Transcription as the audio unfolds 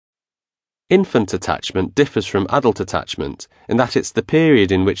Infant attachment differs from adult attachment in that it's the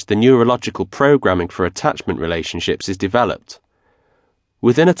period in which the neurological programming for attachment relationships is developed.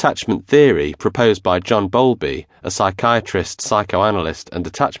 Within attachment theory proposed by John Bowlby, a psychiatrist, psychoanalyst, and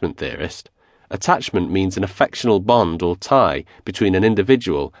attachment theorist, attachment means an affectional bond or tie between an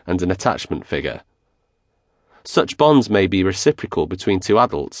individual and an attachment figure. Such bonds may be reciprocal between two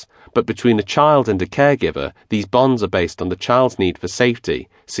adults, but between a child and a caregiver, these bonds are based on the child's need for safety,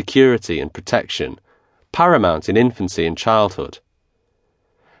 security, and protection, paramount in infancy and childhood.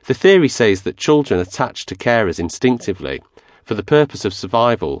 The theory says that children attach to carers instinctively, for the purpose of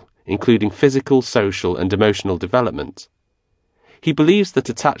survival, including physical, social, and emotional development. He believes that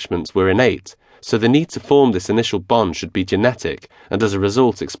attachments were innate, so the need to form this initial bond should be genetic and as a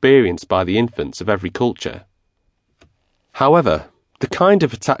result experienced by the infants of every culture. However, the kind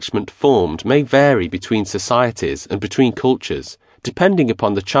of attachment formed may vary between societies and between cultures, depending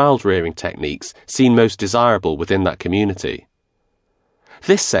upon the child-rearing techniques seen most desirable within that community.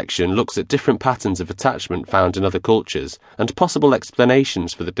 This section looks at different patterns of attachment found in other cultures and possible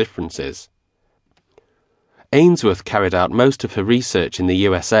explanations for the differences. Ainsworth carried out most of her research in the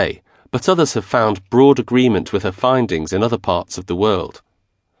USA, but others have found broad agreement with her findings in other parts of the world.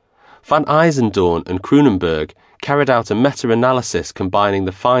 Van Eysendorn and Kroonenberg carried out a meta-analysis combining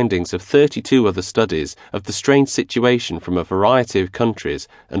the findings of 32 other studies of the strange situation from a variety of countries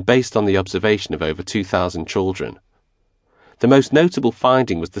and based on the observation of over 2,000 children. The most notable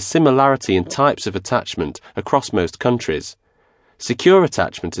finding was the similarity in types of attachment across most countries. Secure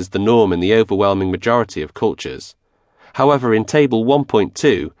attachment is the norm in the overwhelming majority of cultures. However, in Table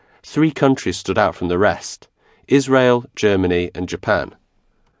 1.2, 3 countries stood out from the rest: Israel, Germany, and Japan.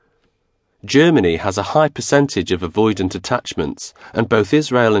 Germany has a high percentage of avoidant attachments, and both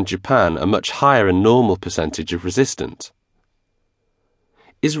Israel and Japan a much higher and normal percentage of resistant.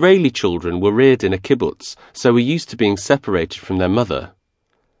 Israeli children were reared in a kibbutz, so were used to being separated from their mother.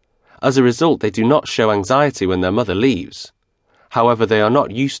 As a result, they do not show anxiety when their mother leaves. However, they are not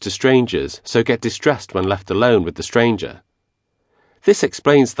used to strangers, so get distressed when left alone with the stranger. This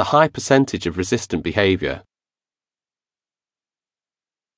explains the high percentage of resistant behavior.